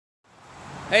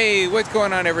Hey, what's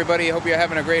going on, everybody? Hope you're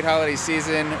having a great holiday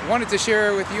season. Wanted to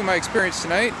share with you my experience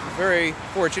tonight. Very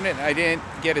fortunate. I didn't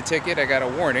get a ticket. I got a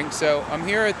warning. So I'm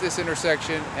here at this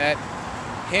intersection at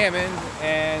Hammond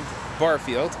and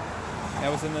Barfield. I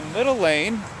was in the middle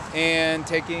lane and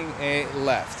taking a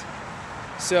left.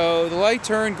 So the light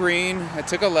turned green. I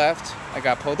took a left. I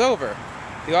got pulled over.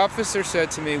 The officer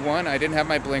said to me, one, I didn't have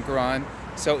my blinker on.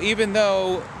 So even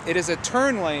though it is a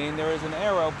turn lane, there is an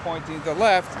arrow pointing to the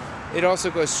left. It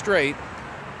also goes straight.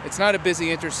 It's not a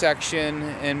busy intersection,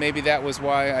 and maybe that was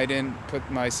why I didn't put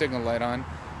my signal light on.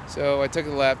 So I took a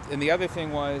left. And the other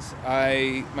thing was,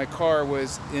 my car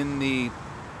was in the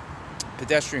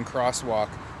pedestrian crosswalk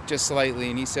just slightly,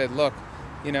 and he said, look,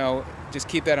 just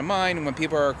keep that in mind, and when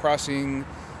people are crossing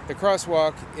the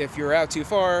crosswalk, if you're out too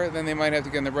far, then they might have to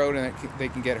get on the road and they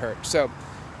can get hurt. So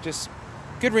just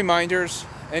good reminders.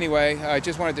 Anyway, I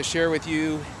just wanted to share with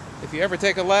you, if you ever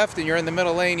take a left and you're in the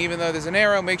middle lane, even though there's an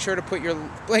arrow, make sure to put your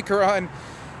blinker on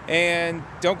and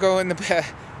don't go in the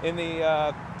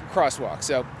crosswalk.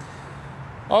 So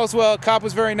all's well. Cop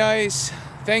was very nice.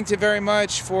 Thanked him very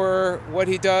much for what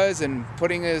he does and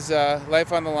putting his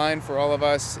life on the line for all of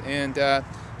us. And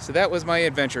so that was my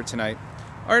adventure tonight.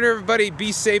 All right, everybody,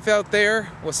 be safe out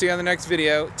there. We'll see you on the next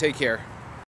video. Take care.